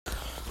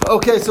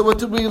Okay, so what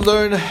did we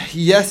learn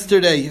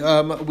yesterday?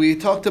 We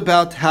talked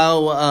about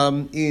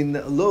how in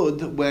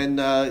Lod, when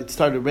it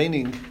started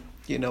raining,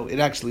 it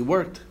actually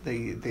worked.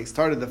 They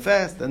started the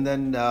fast, and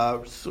then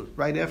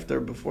right after,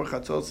 before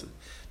Chatzos,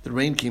 the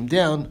rain came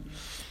down,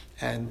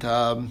 and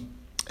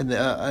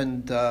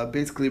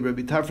basically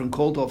Rabbi Tarfon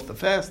called off the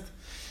fast,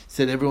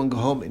 said everyone go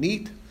home and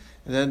eat,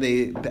 and then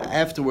they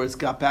afterwards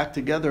got back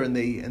together and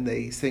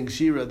they sang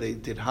Shira, they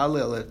did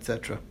Hallel,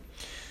 etc.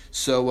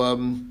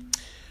 So.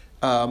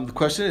 The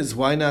question is,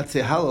 why not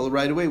say Hallel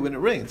right away when it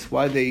rains?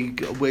 Why are they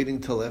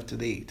waiting till after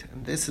they eat?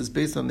 And this is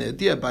based on the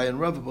idea, Bai and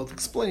Rava both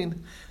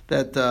explain,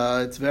 that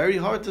it's very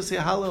hard to say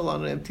Hallel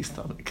on an empty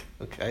stomach.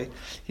 Okay?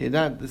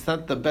 It's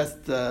not the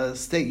best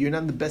state. You're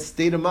not in the best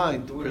state of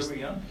mind. Do it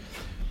every young?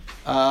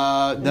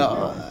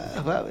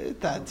 Well,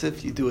 that's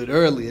if you do it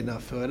early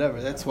enough or whatever.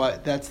 That's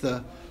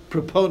the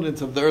proponents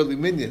of the early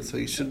minyan, so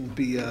you shouldn't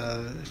be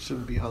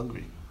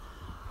hungry.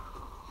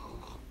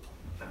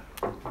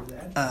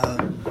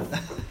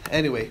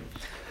 Anyway,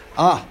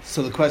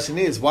 so the question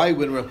is, why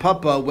when Rav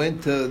Papa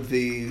went to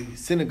the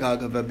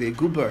synagogue of Rabbi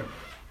Guber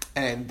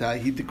and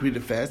he decreed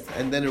a fast,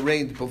 and then it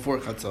rained before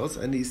Chatzos,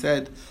 and he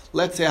said,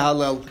 let's say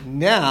Hallel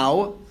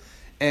now,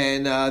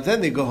 and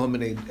then they go home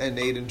and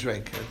ate and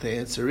drank. And the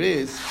answer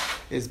is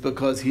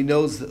because he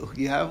knows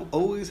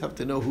always have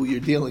to know who you're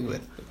dealing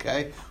with,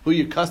 okay? Who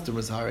your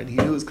customers are, and he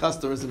knew his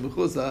customers in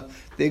Mechuzah,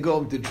 they go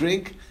home to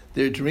drink,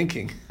 they're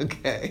drinking,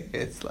 okay?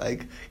 It's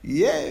like,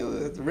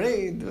 it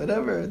rained,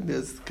 whatever,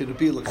 there's going to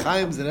be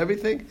l'chaims and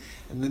everything,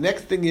 and the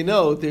next thing you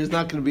know, there's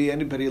not going to be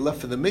anybody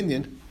left for the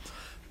minyan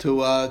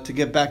to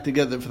get back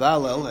together for the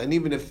Hallel, and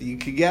even if you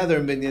could gather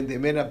a minyan, they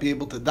may not be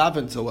able to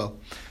daven so well.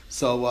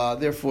 So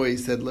therefore he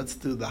said, let's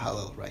do the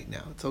Hallel right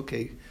now. It's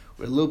okay.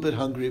 We're a little bit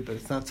hungry, but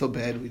it's not so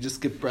bad. We just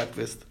skip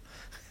breakfast.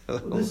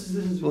 This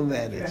is we'll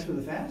manage. After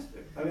the fast?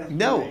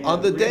 No,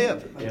 on the day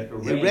of it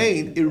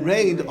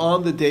rained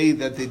on the day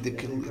that they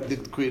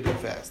decreed a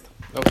fast.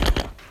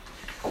 Okay.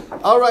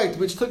 All right,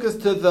 which took us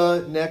to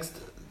the next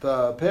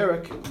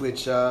parak,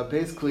 which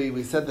basically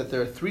we said that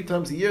there are 3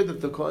 times a year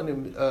that the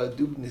Kohanim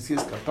do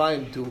Nesias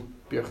Kapayim to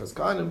Birchas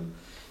Kohanim,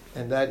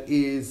 and that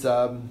is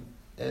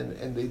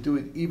and they do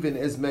it even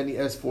as many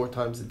as 4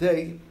 times a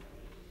day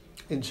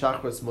in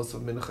Shachris,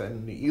 Musaf, Mincha,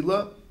 and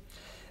Ne'ilah,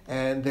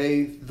 and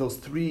those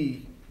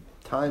 3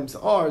 times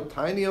are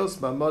Tainios,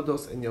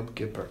 Mamados, and Yom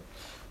Kippur.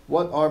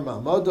 What are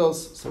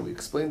Mamados? So we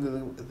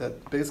explained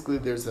that basically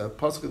there's a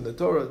pasuk in the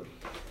Torah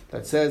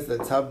that says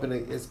that Tzav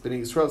B'nai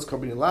Yisrael's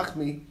Korban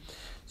Lachmi.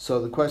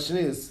 So the question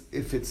is,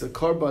 if it's a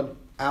Korban,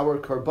 our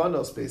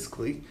Korbanos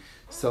basically,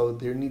 so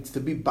there needs to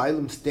be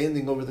Bailim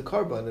standing over the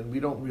Korban, and we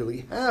don't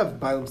really have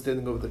Bailim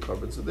standing over the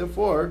Korban. So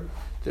therefore,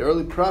 the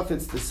early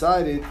prophets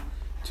decided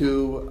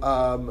to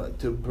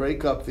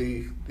break up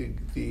the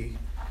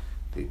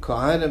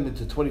Kohanim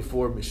into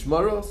 24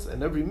 mishmaros,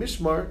 and every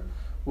mishmar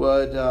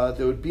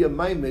there would be a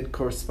maimid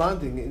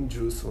corresponding in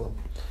Jerusalem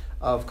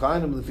of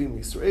Kohanim, Levim,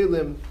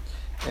 Yisraelim,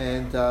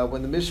 and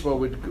when the mishmar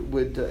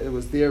would it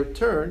was their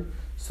turn,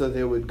 so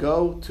they would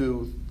go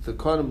to the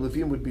Kohanim,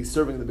 Levim would be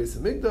serving the Beis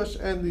Hamikdash,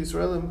 and the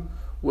Yisraelim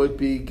would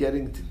be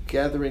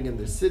gathering in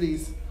their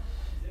cities.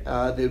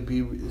 There would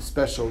be a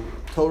special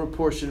Torah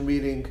portion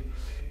reading,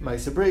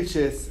 Ma'aser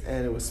Bereishis,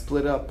 and it was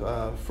split up.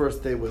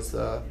 First day was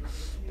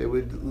they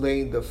would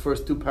lay in the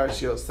first 2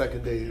 parshios,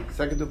 second 2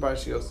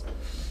 parshios,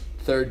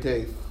 third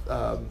day,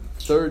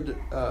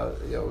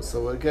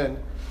 so again,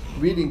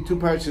 reading 2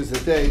 parshios a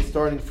day,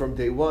 starting from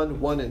day 1,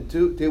 1 and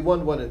 2, day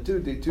 1, 1 and 2,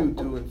 day 2,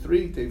 2 and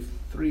 3, day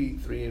 3,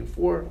 3 and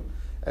 4,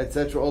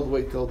 etc., all the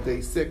way till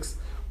day 6,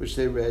 which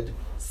they read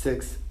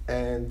 6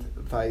 and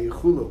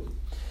Vayichulu.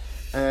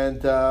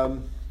 And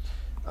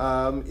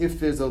if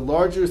there's a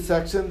larger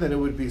section, then it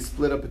would be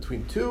split up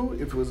between 2.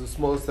 If it was a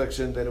smaller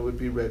section, then it would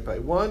be read by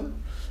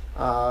 1.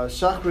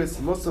 Shachris,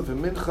 Musaf,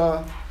 and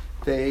Mincha,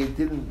 they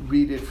didn't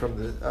read it from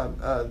the.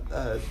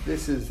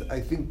 This is, I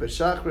think,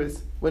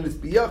 B'Shachris. When it's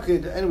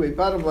B'Yachid, anyway.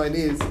 Bottom line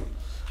is,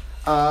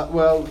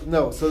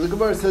 no. So the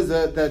Gemara says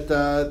that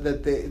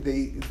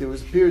there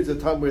was periods of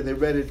time where they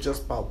read it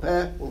just Baal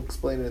Peh. We'll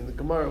explain it in the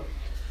Gemara.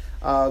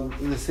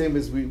 The same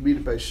as we read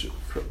it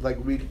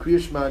read Kriya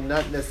Shema,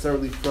 not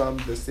necessarily from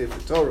the Sefer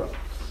Torah.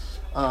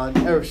 On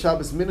Erev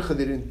Shabbos Mincha,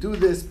 they didn't do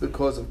this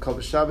because of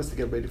Kavod Shabbos to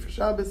get ready for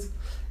Shabbos.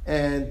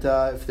 And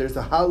if there's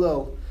a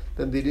Hallel,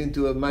 then they didn't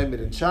do a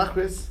Maimid in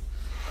Shachris,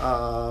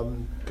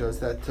 because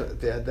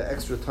they had the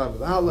extra time of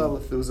the Hallel.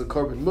 If there was a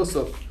Korban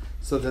Musaf,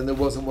 so then there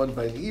wasn't one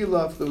by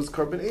Ne'ilah. If there was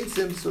Korban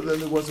Eitzim, so then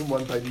there wasn't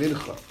one by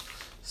Mincha.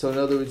 So in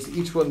other words,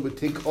 each one would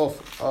take off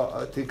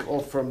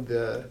from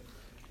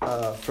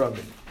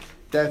it.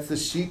 That's the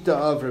Shita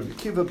of Rabbi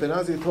Kiva. Ben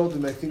Azai told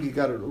him, I think he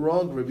got it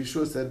wrong. Rabbi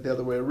Shua said it the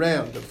other way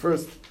around. The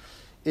first,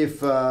 Rabbi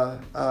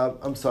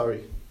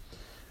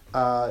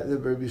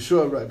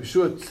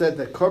Shua said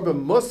that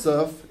Korban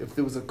Musaf, if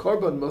there was a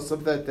Korban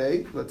Musaf that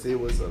day, let's say it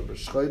was a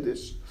Rosh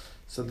Chodesh,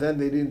 so then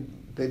they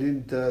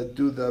didn't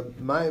do the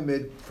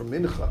Ma'amid for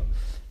Mincha.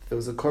 If there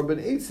was a Korban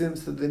Eitzim,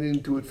 so they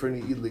didn't do it for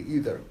Ne'ilah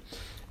either.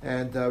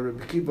 And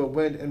Rabbi Kiva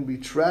went and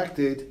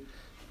retracted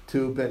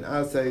to Ben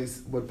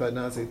Azai's, what Ben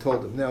Azai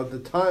told him. Now,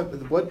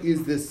 what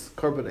is this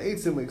Korban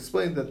Eitzim? We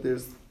explained that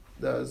there's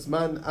the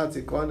Zman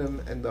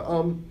Atzikonim and the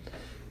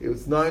It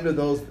was 9 of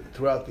those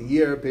throughout the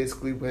year.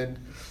 Basically, when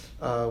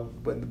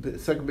the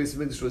second Beis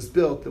Hamikdash was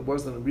built, there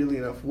wasn't really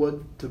enough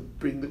wood to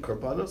bring the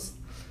korbanos,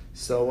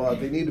 so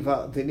they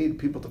need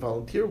people to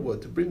volunteer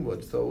wood to bring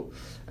wood. So,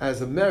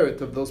 as a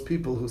merit of those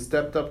people who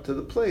stepped up to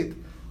the plate,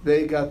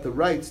 they got the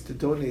rights to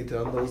donate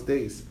on those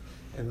days,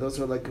 and those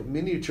are like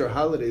miniature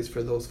holidays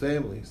for those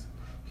families,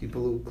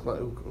 people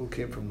who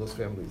came from those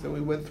families. And we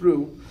went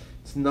through.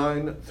 It's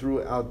 9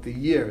 throughout the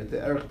year.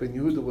 The Erech Ben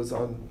Yehuda was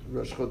on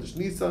Rosh Chodesh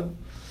Nisan.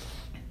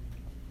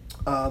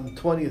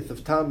 20th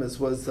of Tammuz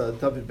was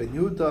David Ben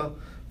Yehuda.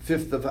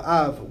 5th of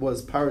Av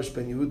was Parish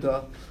Ben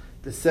Yehuda.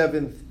 The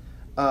 7th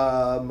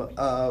of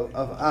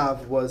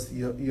Av was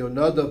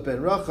Yonadav Ben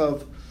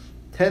Rachav.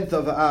 10th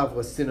of Av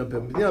was Sina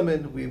Ben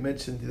Binyamin. We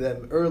mentioned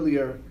them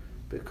earlier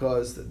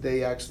because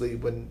they actually,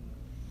 when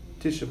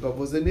Tisha B'Av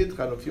was in it, I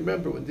don't know if you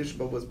remember, when Tisha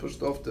B'Av was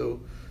pushed off to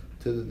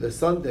the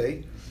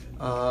Sunday,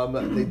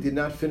 they did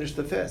not finish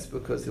the fast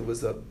because it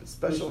was a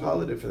special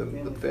holiday for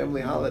them, the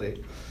family holiday.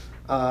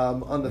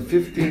 On the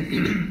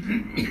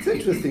 15th, it's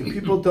interesting.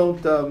 People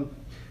don't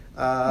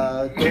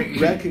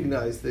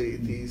recognize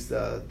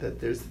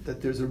that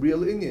there's a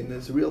real Indian,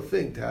 there's a real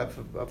thing to have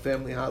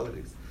family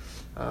holidays.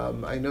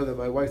 I know that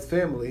my wife's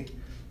family,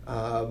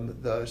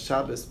 the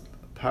Shabbos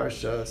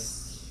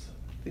Parshas,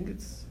 I think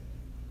it's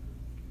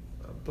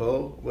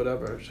Bo,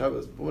 whatever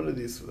Shabbos, one of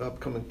these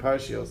upcoming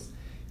Parshios.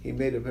 He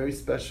made a very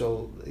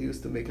special. He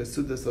used to make a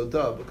Sudas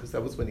Odah because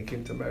that was when he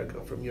came to America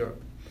from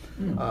Europe.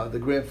 The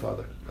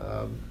grandfather,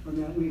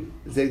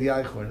 Zaidi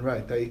Eichhorn,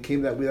 right? That he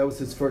came that was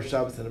his first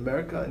Shabbos in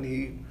America, and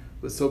he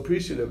was so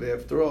appreciative.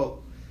 After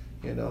all,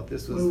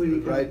 this was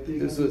right.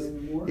 This was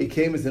he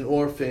came as an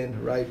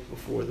orphan right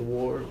before the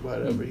war,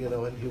 whatever,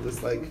 and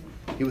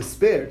he was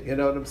spared. You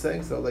know what I'm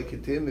saying? So like to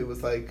him, it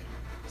was like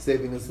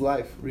saving his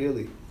life,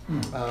 really.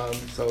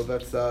 So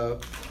that's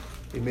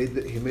he made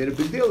a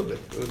big deal of it.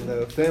 And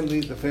the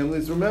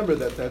families remember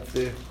that. That's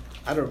the.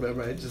 I don't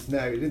remember. I just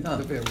married into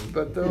the family,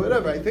 but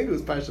whatever. I think it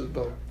was Parshas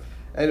Bo.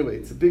 Anyway,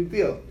 it's a big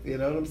deal. You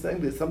know what I'm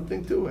saying? There's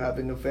something to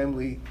having a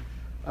family,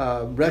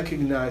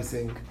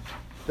 recognizing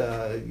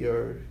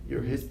your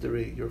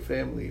history, your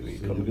family.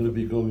 So you're going to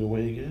be going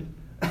away again?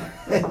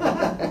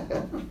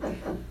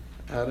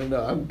 I don't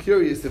know. I'm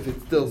curious if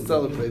it's still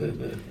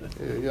celebrated.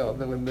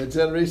 When the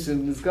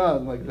generation is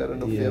gone, I don't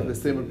know if they have the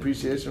same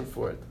appreciation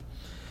for it.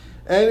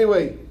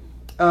 Anyway.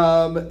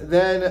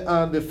 Then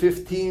on the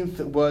 15th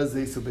was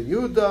the Ben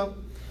Yehuda,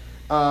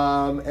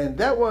 and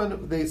that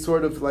one they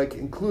sort of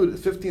included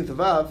 15th of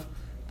Av.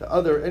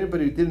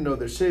 Anybody who didn't know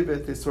their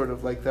Shevet, they sort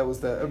of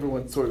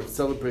everyone sort of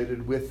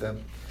celebrated with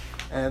them.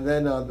 And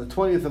then on the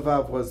 20th of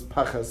Av was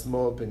Pachas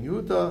Moab Ben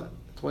Yehuda.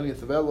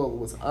 20th of Elul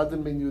was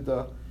Adam Ben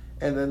Yehuda,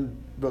 and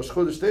then Rosh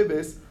Chodesh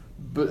Teves,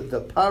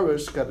 the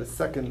parish got a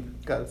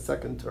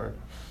second turn,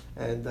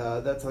 and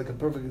that's like a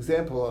perfect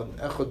example on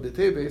Echad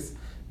B'Teves.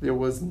 There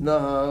was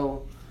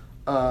no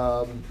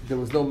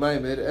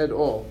Maimed at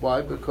all.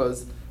 Why?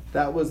 Because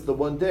that was the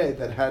one day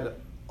that had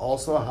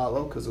also a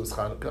Hallel, because it was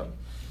Hanukkah,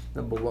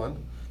 number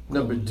one.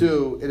 Number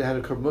two, it had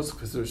a Korban Musaf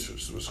because it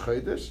was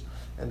Chodesh,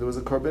 and there was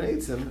a Korban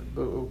Eitzim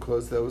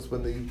because that was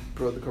when they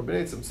brought the Korban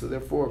Eitzim. So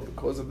therefore,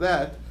 because of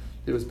that,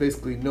 there was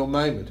basically no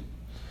Maimed.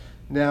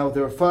 Now,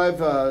 there are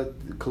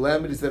 5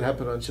 calamities that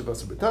happened on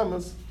Shivas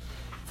B'Tammuz,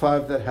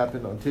 5 that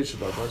happened on Tisha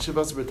B'Av. On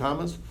Shivas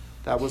B'Tammuz,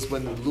 that was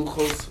when the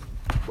Luchos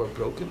were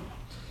broken.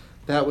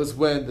 That was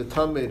when the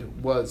Talmud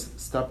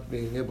stopped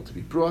being able to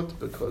be brought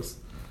because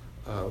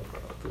there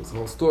was a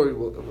whole story.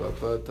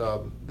 But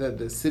then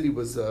the city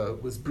was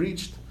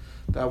breached.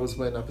 That was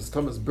when Apis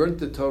Thomas burnt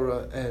the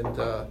Torah and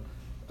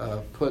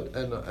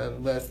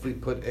lastly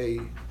put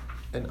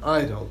an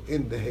idol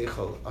in the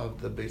Heichal of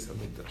the Beis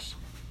Hamikdash,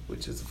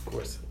 which is of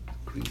course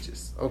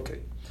egregious. Okay,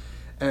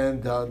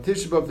 and on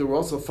Tisha B'Av there were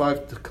also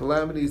 5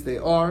 calamities. They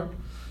are.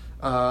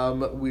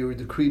 We were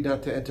decreed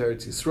not to enter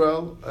Eretz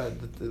Yisrael,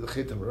 the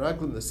Chet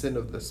HaMeraglim, the sin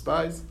of the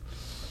spies.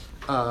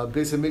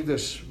 Beis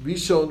Hamikdash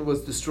Rishon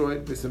was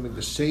destroyed. Beis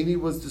Hamikdash Sheni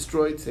was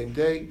destroyed, same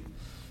day.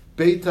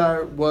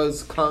 Beitar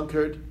was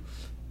conquered.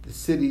 The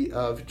city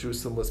of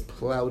Jerusalem was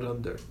plowed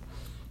under.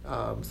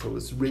 So it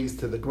was razed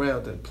to the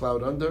ground and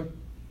plowed under.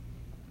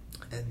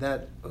 And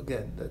that,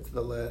 again, that's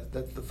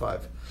the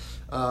 5.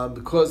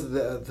 Because of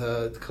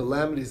the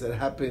calamities that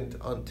happened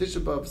on Tisha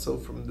B'Av, so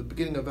from the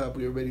beginning of Av,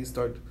 we already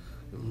start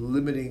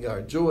limiting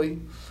our joy.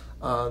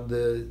 On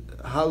the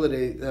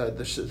holiday,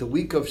 the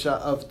week of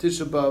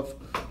Tisha B'Av,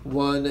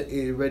 one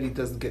already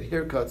doesn't get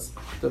haircuts,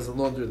 doesn't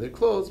launder their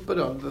clothes, but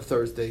on the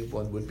Thursday,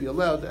 one would be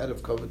allowed out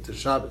of kavod to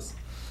Shabbos.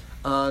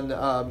 On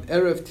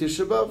Erev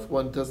Tisha B'Av,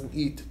 one doesn't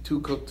eat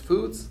 2 cooked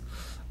foods,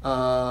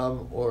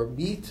 or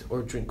meat,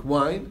 or drink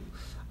wine.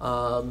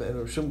 And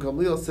Rav Shimon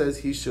Gamliel says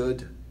he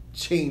should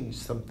change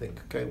something.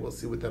 Okay, we'll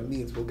see what that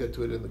means. We'll get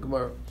to it in the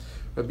Gemara.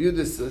 Rabbi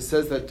Yudis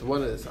says that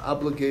one is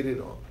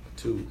obligated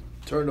to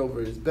turn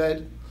over his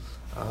bed,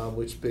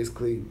 which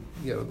basically,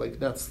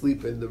 not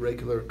sleep in the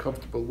regular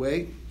comfortable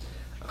way.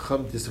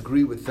 Chum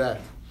disagree with that.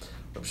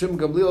 Rav Shimon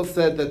Gamliel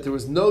said that there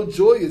was no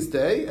joyous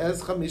day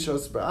as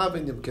Chamishas B'Av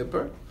and Yom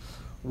Kippur,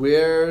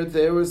 where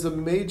there was a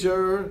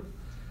major.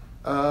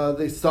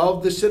 They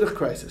solved the shidduch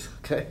crisis.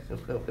 Okay,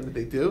 what did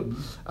they do?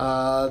 They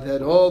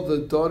had all the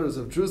daughters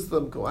of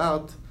Jerusalem go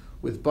out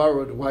with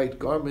borrowed white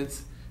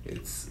garments.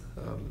 It's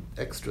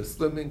extra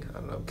slimming. I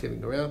don't know. I'm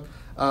kidding around.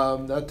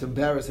 Not to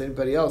embarrass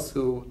anybody else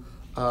who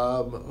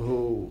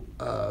doesn't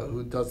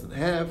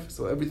have.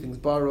 So everything's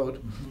borrowed.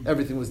 Mm-hmm.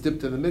 Everything was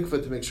dipped in the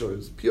mikveh to make sure it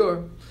was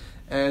pure.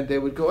 And they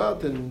would go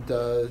out and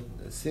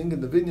sing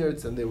in the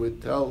vineyards, and they would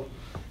tell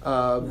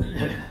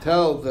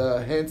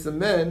the handsome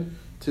men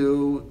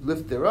to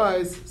lift their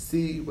eyes,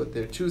 see what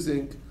they're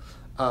choosing.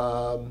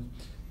 Don't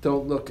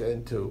look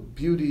into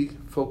beauty.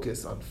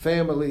 Focus on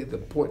family, the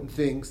important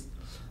things.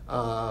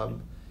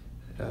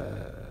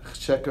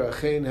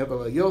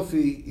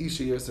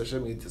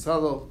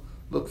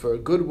 Look for a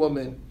good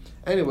woman.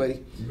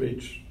 Anyway,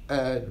 rich.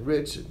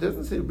 Rich. It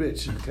doesn't say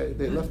rich. Okay,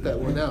 they left that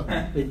one out.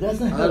 It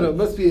doesn't. I don't know. It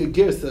must be a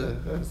girsa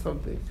or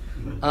something.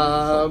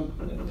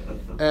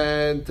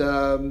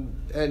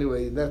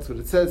 Anyway, that's what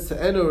it says.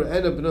 And Yom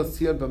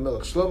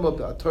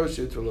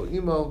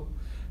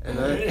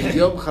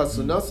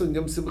Chasunasu and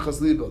Yom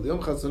Simchas Libo. The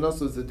Yom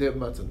Chasunasu is the day of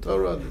Matan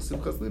Torah, and the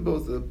Simchas Libo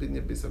is the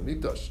Binyan Beis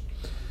Hamikdash.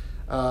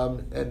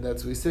 And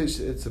that's what we say.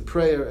 It's a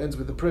prayer. Ends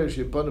with a prayer.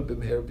 She'abanu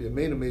b'meher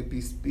b'yameinu, may be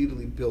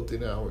speedily built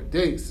in our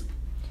days.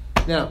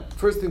 Now,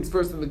 first things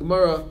first. In the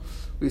Gemara,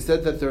 we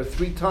said that there are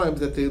 3 times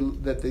that they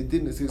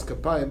did Nesilas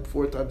Kapayim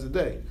 4 times a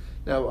day.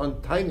 Now,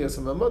 on Tainyas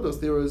and Mamados,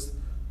 there was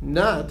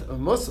not a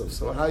musaf,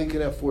 so how you can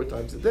have 4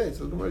 times a day?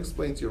 So the Gemara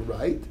explains you're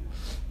right.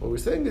 What we're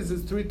saying is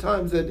it's 3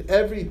 times that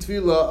every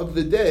tefillah of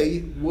the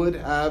day would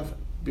have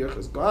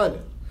Birchas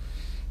Kohanim.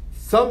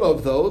 Some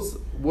of those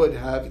would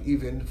have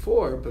even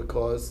 4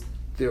 because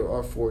there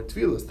are 4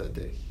 tefillahs that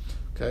day.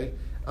 Okay?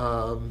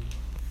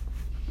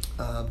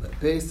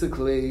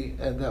 Basically,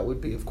 and that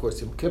would be, of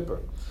course, Yom Kippur,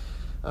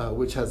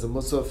 which has a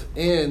musaf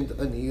and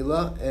a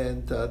ne'ilah,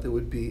 and there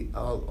would be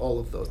all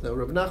of those. Now,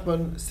 Rav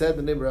Nachman said,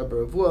 the name of Rabbi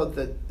Ravua,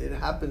 that it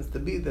happens to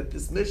be that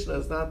this Mishnah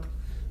is not,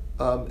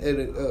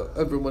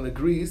 everyone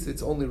agrees,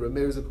 it's only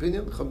Rameir's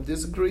opinion. The Chum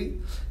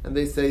disagree, and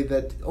they say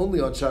that only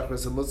on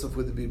Shachris and musaf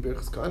would it be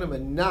Birchas Kohanim,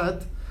 and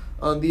not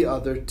on the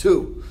other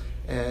 2.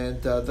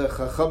 And the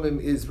Chachamim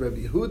is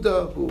Rabbi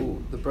Yehuda,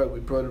 who we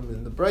brought him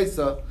in the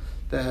Brisa,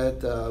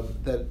 that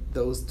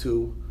those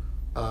 2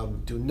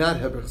 do not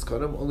have Birchas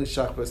Kohanim, only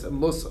Shachris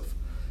and Musaf,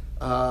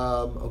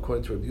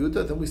 according to Rabbi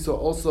Yehuda. Then we saw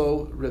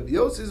also Rabbi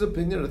Yossi's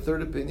opinion, a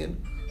third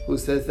opinion, who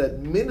says that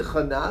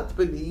Mincha not,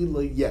 but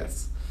Ne'ilah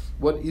yes.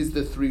 What is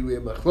the 3-way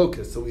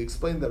machlokas? So we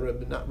explained that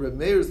Rabbi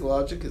Meir's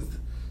logic is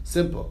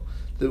simple.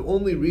 The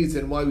only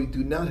reason why we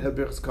do not have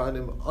Birchas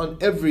Kohanim on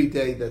every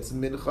day that's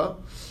Mincha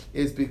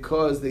is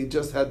because they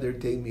just had their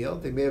day meal.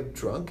 They may have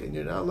drunk, and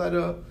you're not allowed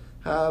to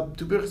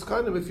do Birchas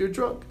Kohanim if you're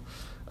drunk.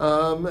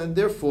 And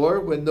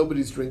therefore, when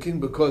nobody's drinking,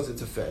 because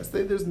it's a fast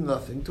day, there's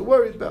nothing to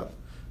worry about.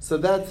 So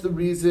that's the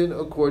reason,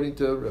 according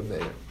to Rabbi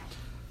Meir.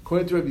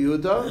 According to Rabbi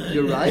Yehuda,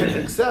 you're right,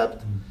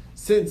 except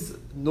since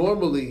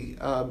normally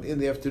in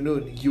the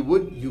afternoon you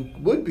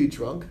would be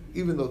drunk,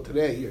 even though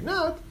today you're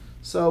not,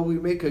 so we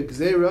make a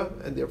gzeira,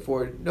 and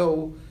therefore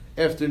no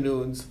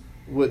afternoons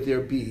would there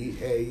be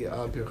a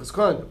Birchas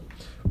Kohanim.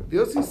 Rabbi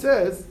Yossi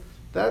says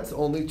that's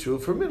only true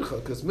for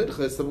Mincha, because Mincha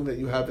is something that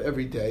you have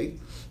every day,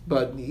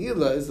 but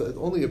Ne'ilah is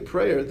only a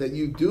prayer that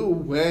you do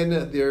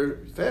when they're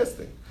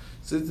fasting.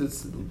 Since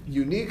it's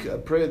unique, a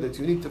prayer that's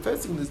unique to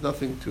fasting, there's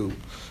nothing to,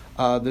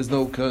 there's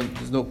no concern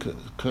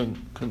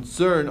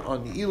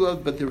on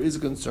Ne'ilah, but there is a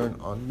concern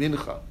on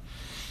Mincha.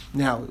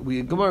 Now,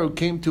 Gemara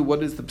came to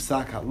what is the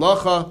Psak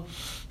Halacha.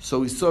 So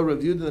we saw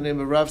reviewed in the name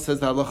of Rav says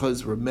the halacha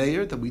is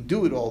Rameir, that we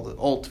do it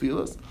all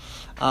tefillas.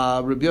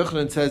 Rabbi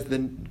Yochanan says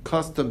the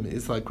custom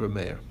is like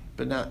Rameir,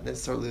 but not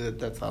necessarily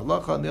that's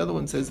halacha. And the other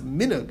one says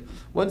minhag.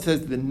 One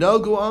says the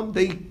naguam,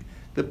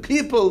 the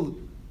people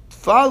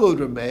followed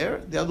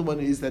Rameir. The other one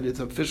is that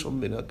it's official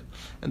minhag.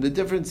 And the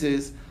difference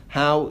is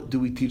how do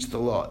we teach the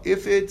law?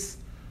 If it's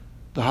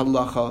the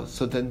halacha,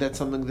 so then that's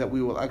something that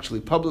we will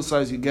actually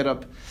publicize. You get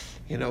up,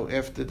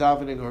 after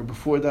davening or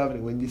before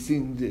davening, when you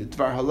sing the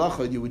Dvar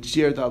Halacha, you would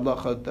share the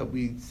halacha that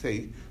we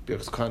say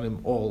Birchas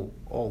Kohanim all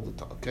the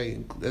time, okay,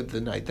 at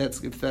the night.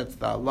 If that's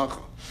the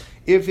halacha.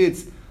 If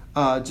it's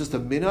just a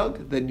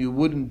minhag, then you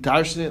wouldn't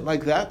darshan it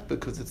like that,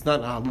 because it's not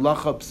a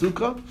halacha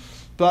psuka,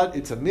 but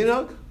it's a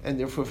minhag, and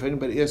therefore if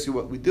anybody asks you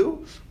what we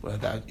do, well,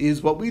 that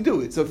is what we do.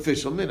 It's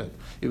official minhag.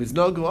 If it's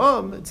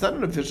naguam, it's not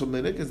an official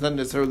minhag, it's not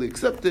necessarily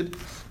accepted,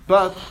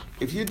 but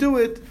if you do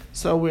it,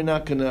 so we're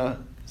not going to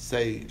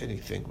say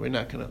anything. We're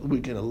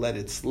going to let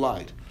it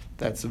slide.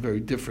 That's a very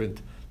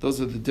different.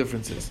 Those are the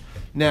differences.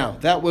 Now,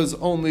 that was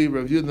only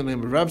reviewed in the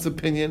name of Rab's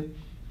opinion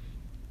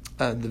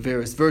and the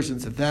various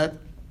versions of that.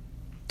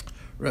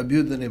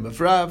 Reviewed in the name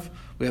of Rav.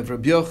 We have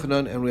Rabbi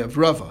Yochanan and we have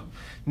Rava.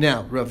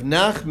 Now, Rav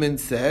Nachman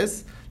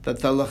says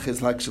that the halacha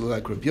is actually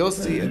like Rabbi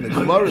Yossi, and the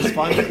Gemara's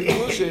final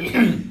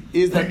conclusion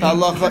is that the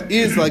halacha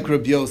is like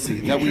Rabbi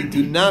Yossi, that we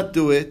do not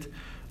do it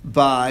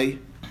by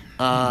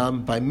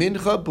by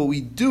mincha, but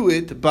we do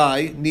it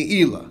by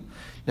ne'ilah.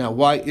 Now,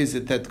 why is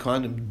it that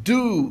Kohanim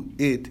do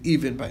it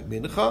even by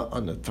mincha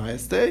on the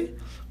fast day,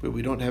 where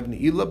we don't have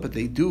ne'ilah, but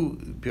they do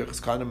Birchas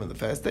Kohanim on the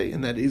fast day,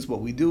 and that is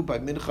what we do by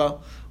mincha.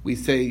 We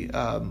say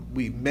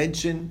we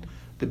mention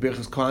the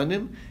Birchas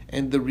Kohanim,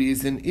 and the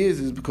reason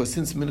is because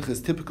since mincha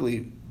is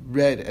typically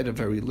read at a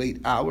very late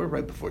hour,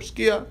 right before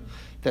Shkia,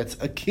 that's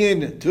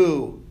akin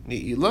to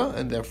ne'ilah,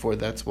 and therefore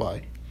that's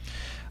why.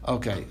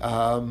 Okay.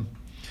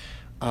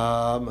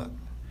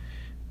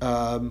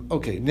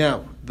 Okay.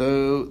 Now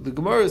the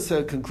Gemara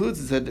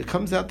concludes that it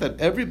comes out that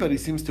everybody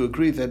seems to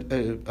agree that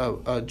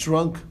a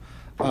drunk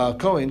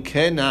Kohen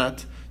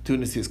cannot do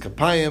Nesias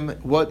Kapayim.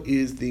 What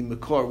is the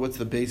Makor? What's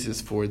the basis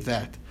for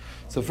that?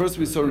 So first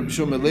we saw Rabbi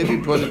Shmuel Levi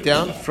brought it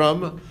down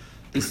from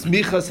the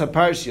Smichas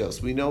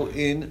HaParshios. We know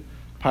in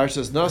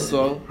Parshas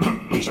Naso,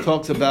 which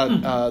talks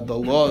about the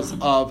laws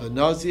of a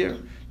Nazir.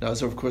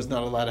 Nazir, of course,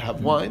 not allowed to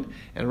have wine,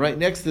 and right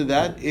next to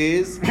that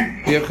is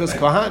Birchas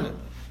Kohanim.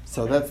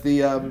 So that's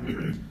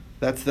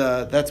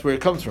where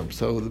it comes from.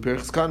 So the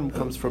Birchas Kohanim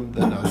comes from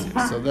the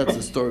Nazir. So that's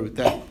the story with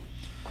that.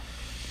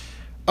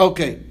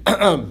 Okay,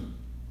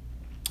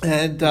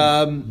 and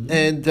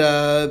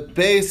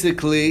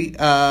basically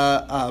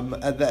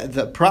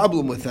the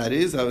problem with that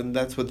is, and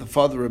that's what the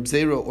father of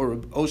Zera or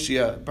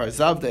Oshia Bar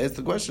Zavda asked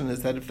the question,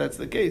 is that if that's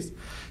the case,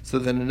 so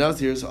then a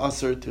Nazir is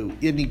usher to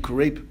any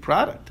grape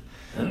product.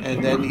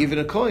 And then even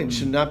a Kohen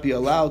should not be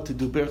allowed to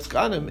do Birchas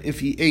Kohanim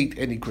if he ate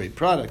any grape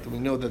product. And we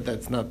know that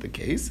that's not the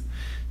case.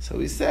 So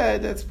he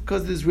said that's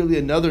because there's really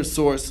another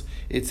source.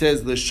 It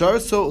says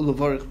L'sharso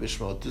u'levarich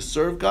b'shmo, to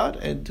serve God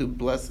and to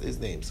bless His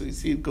name. So you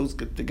see, it goes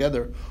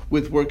together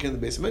with working in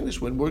the Beis Hamikdash.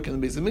 When working in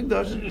the Beis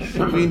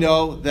Hamikdash, we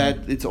know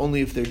that it's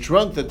only if they're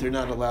drunk that they're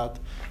not allowed.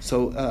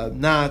 So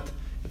not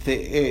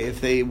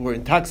if they were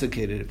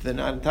intoxicated. If they're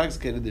not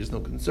intoxicated, there's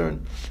no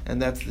concern,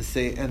 and that's the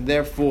same. And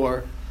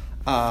therefore,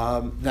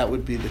 that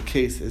would be the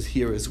case as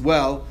here as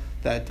well.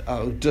 That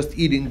just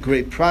eating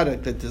grape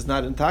product that does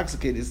not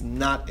intoxicate is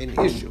not an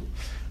issue.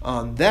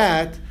 On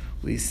that,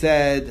 we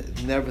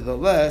said,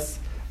 nevertheless,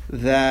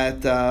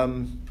 that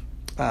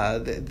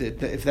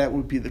if that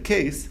would be the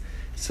case,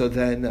 so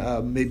then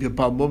maybe a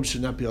Baal Mum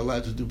should not be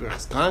allowed to do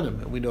Birchas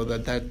Kohanim, and we know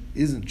that that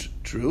isn't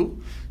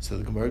true. So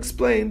the Gemara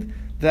explained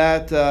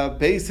that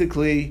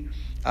basically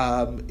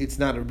it's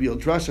not a real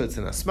drasha; it's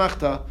an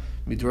asmachta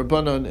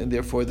midrabanan, and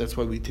therefore that's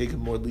why we take a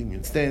more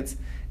lenient stance,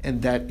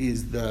 and that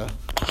is the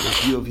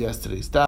review of yesterday's daf.